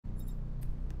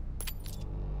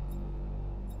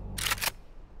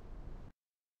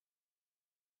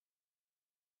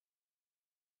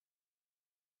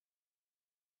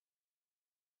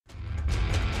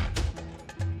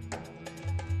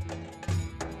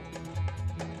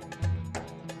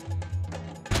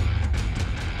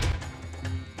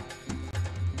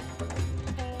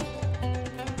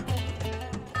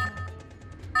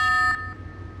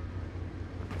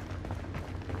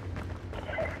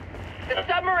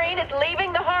submarine is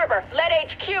leaving the harbor. Let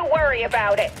HQ worry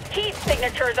about it. Heat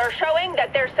signatures are showing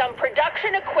that there's some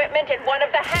production equipment in one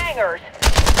of the hangars.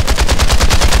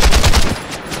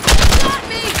 Got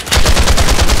me!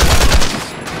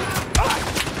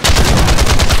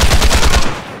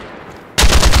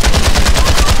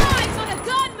 Eyes on a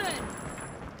gunman!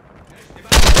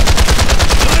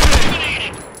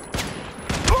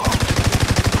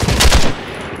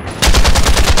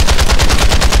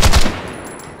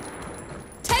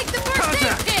 Take the first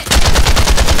aid kit!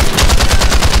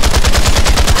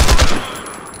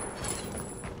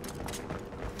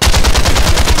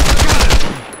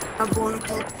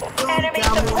 Enemy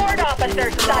support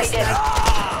officers sighted.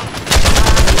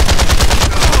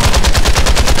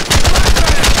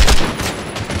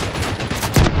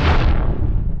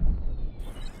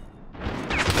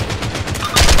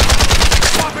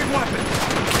 Swapping weapons!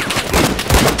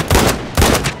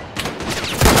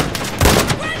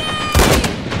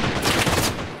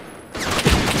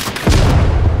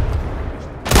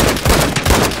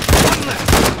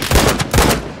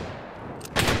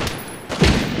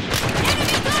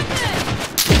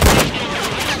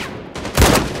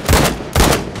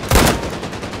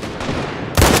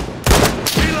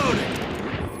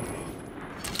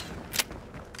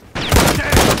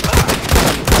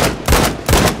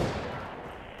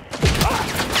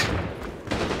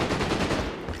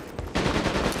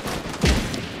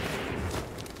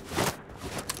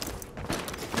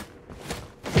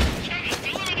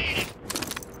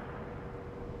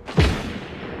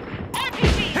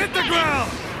 Hit the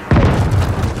ground!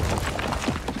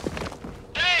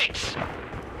 Thanks!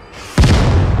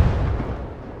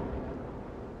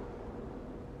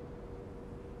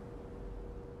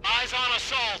 Eyes on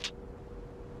assault!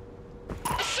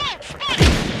 Assault spotted!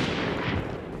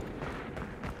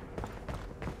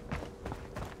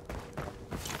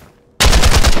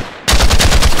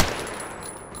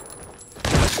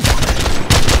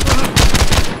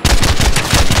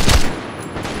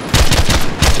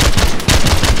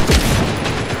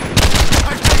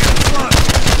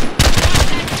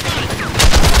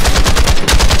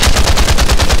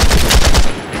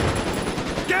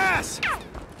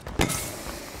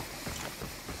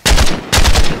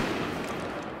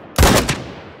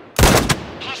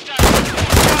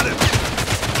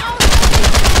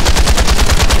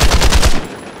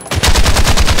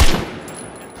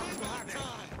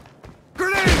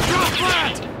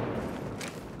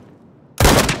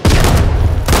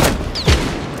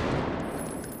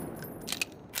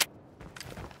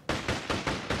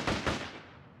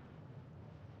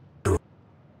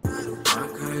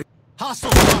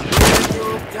 Hostile spotted!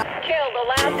 Kill the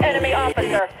last enemy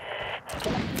officer.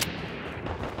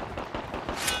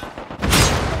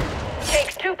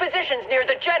 Takes 2 positions near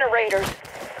the generators.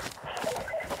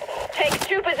 Takes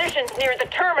 2 positions near the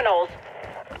terminals.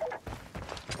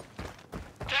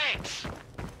 Thanks!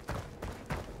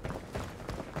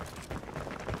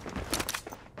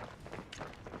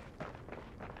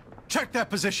 Check that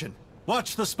position.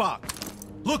 Watch the spot.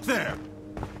 Look there.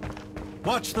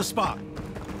 Watch the spot.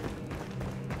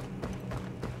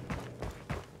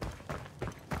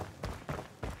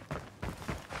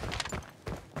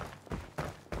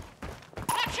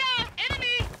 Watch out!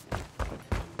 Enemy!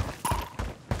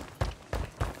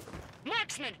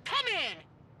 Marksman, come in!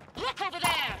 Look over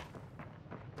there!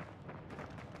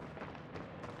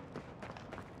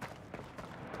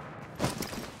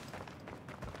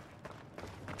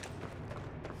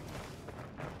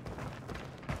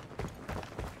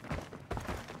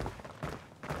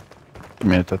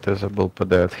 Метод я забыл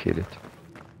ПД отхилить.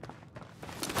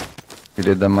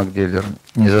 Или дамаг-дилер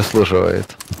не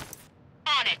заслуживает.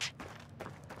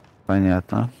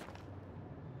 Понятно.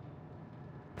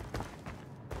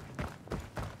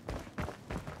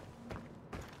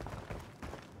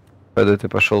 ПД ты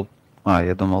пошел... А,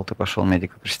 я думал, ты пошел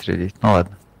медика пристрелить. Ну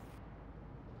ладно.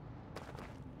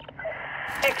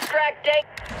 Extract data.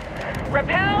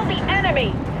 Repel the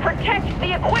enemy. Protect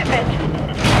the equipment.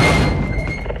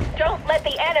 Don't let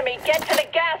the enemy get to the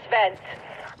gas vents.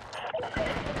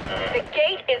 The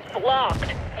gate is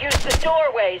blocked. Use the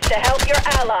doorways to help your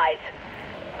allies.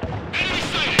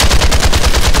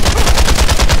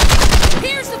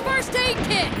 Here's the first aid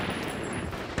kit!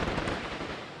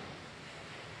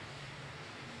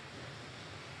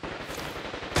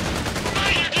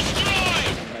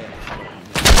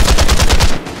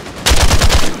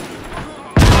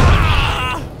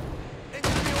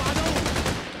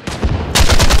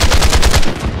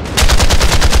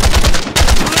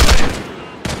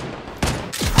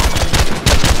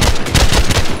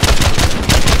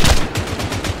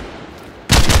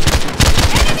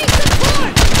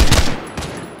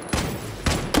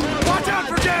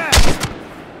 for gas!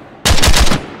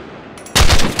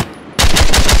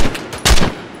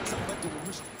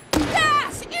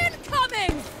 Gas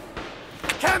incoming!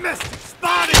 Chemist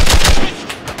spotted!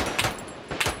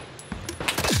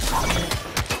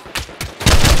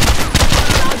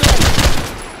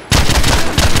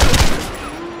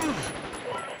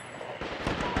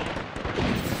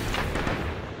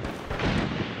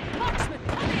 Marksman,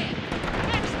 come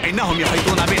in! إنهم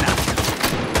يحيطون بنا.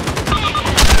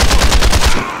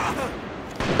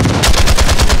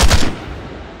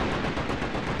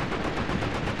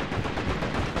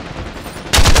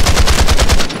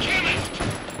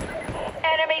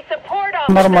 Enemy support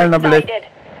officer Нормально, блядь. sighted.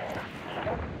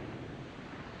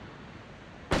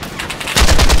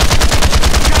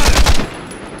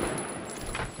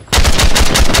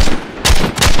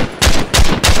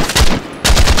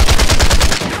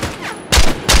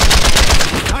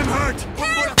 I'm hurt!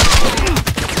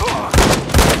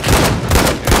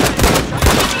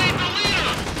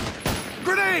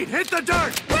 Grenade! Hit the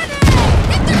dirt! Grenade!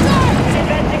 Hit the door!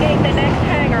 Investigate the next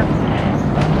hangar.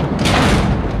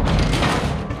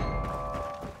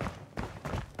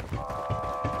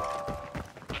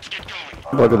 Let's get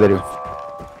going. Благодарю.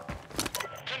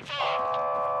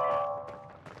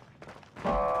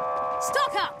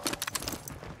 Stock up!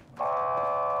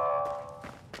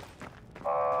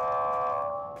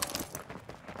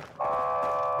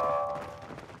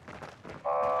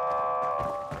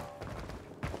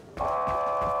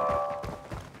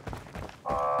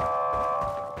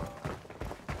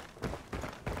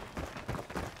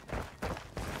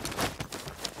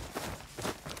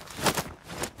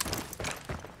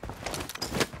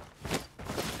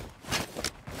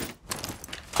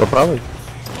 По правой?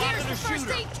 Here's the first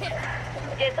aid kit!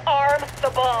 Disarm the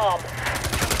bomb.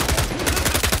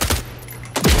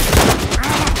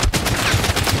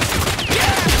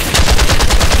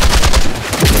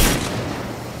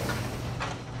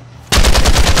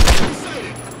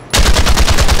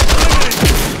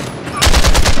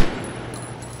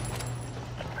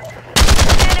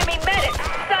 Enemy medic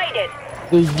sighted.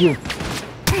 Иди.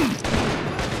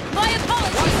 My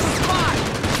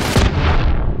apologies!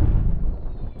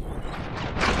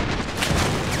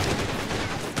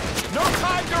 No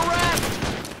time to rest!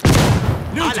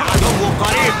 New العدو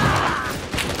قريب!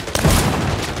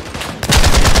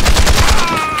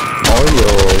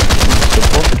 Ой-ой.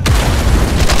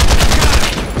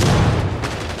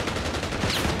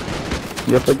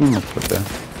 Я подниму КП.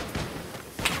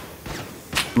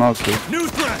 Ну окей. New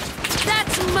threat!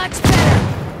 That's much better!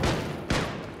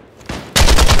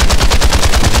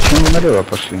 Почему мы налево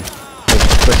пошли? Я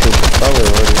спросил, справа, и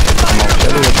вроде все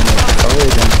помолчали, я думаю, справа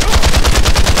идем.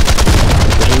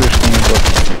 Это же лишний год.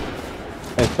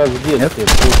 Как в детстве,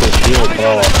 путаешь лево,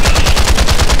 право.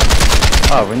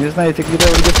 А, вы не знаете, где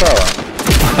лево, где право?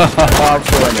 Ха-ха-ха,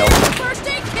 понял. First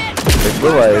aid kit! Так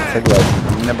бывает, согласен.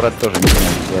 У меня брат тоже не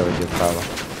знает, где лево, где право.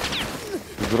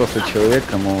 Взрослый человек,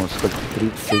 ему сколько,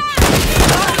 30, 30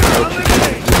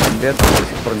 лет, он до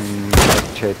сих пор не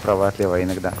отличает право от лева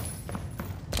иногда.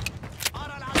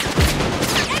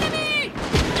 Enemy!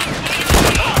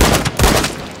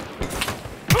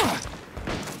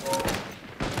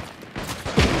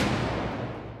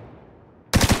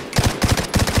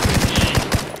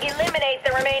 Eliminate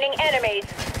the remaining enemies.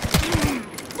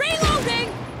 Reloading!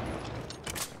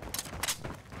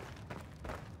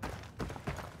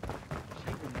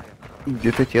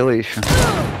 Где-то тело еще.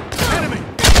 Enemy!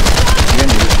 Я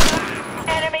не вижу.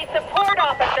 Enemy support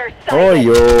officer sighted.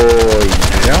 Ой-ой,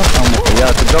 я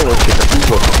отыграл вообще как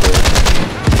неплохо.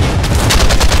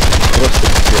 Просто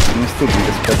пипец, не стыдно,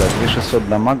 господа. 2600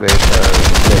 дамага, это,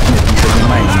 блядь, нет, не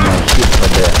понимаю, меня хит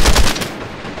ПД.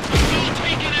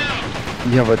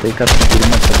 Я в этой катке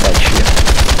дерьмо собачье.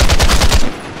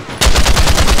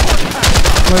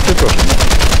 Ну это тоже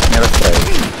не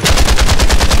расстраивайся.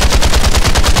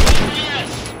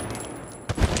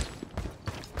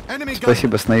 Enemy gun!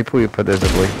 Спасибо снайпу и ПД за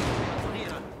бой.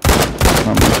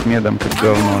 Нам с медом как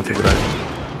говно отыграли.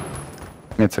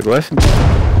 Мед согласен? Roger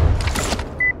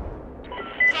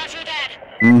that.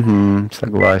 Угу,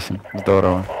 согласен.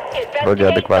 Здорово. Вроде Investigate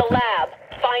the адекватно. lab.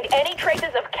 Find any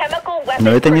traces of chemical weapon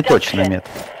Но это не точно, production. мед.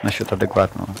 Насчет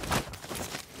адекватного.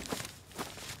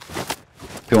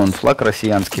 Ты он флаг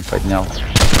россиянский поднял.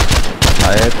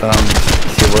 А это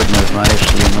сегодня,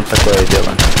 знаешь ли, ну такое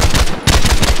дело.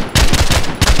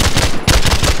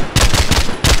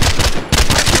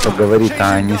 Типа говорит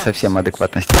о не совсем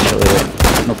адекватности человека.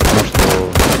 Ну потому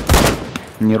что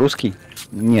не русский.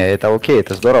 Не, это окей,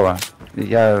 это здорово.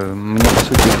 Мне по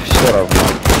сути все равно.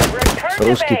 Return to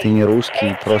Русский ты base. не русский,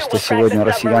 HQ просто will сегодня practice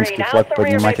россиянский submarine. флаг House Barriera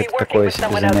поднимать may be это working такое with себе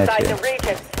someone outside занятие. the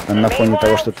region. на фоне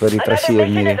того, что творит Another Россия в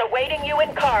mission мире. is awaiting you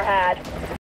in Carhad.